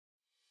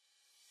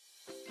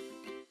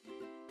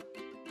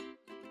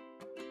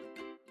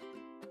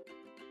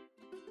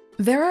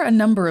There are a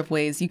number of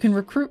ways you can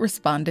recruit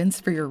respondents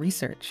for your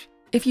research.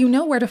 If you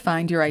know where to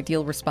find your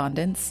ideal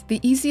respondents, the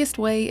easiest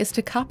way is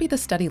to copy the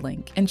study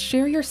link and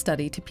share your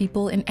study to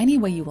people in any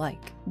way you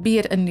like, be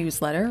it a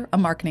newsletter, a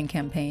marketing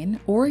campaign,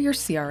 or your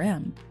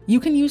CRM. You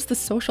can use the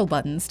social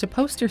buttons to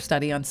post your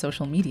study on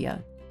social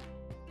media.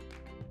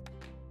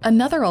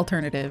 Another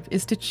alternative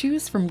is to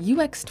choose from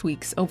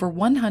UXtweak's over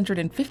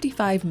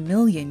 155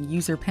 million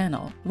user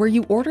panel, where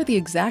you order the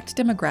exact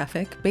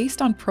demographic based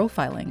on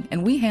profiling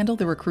and we handle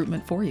the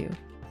recruitment for you.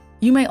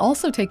 You may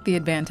also take the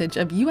advantage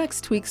of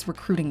UXtweak's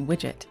recruiting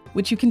widget,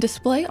 which you can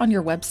display on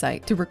your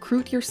website to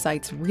recruit your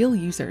site's real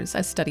users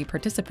as study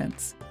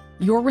participants.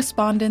 Your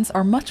respondents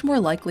are much more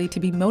likely to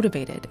be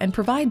motivated and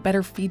provide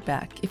better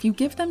feedback if you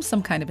give them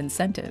some kind of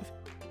incentive.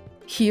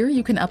 Here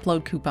you can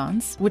upload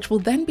coupons, which will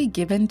then be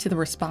given to the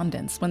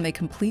respondents when they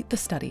complete the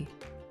study.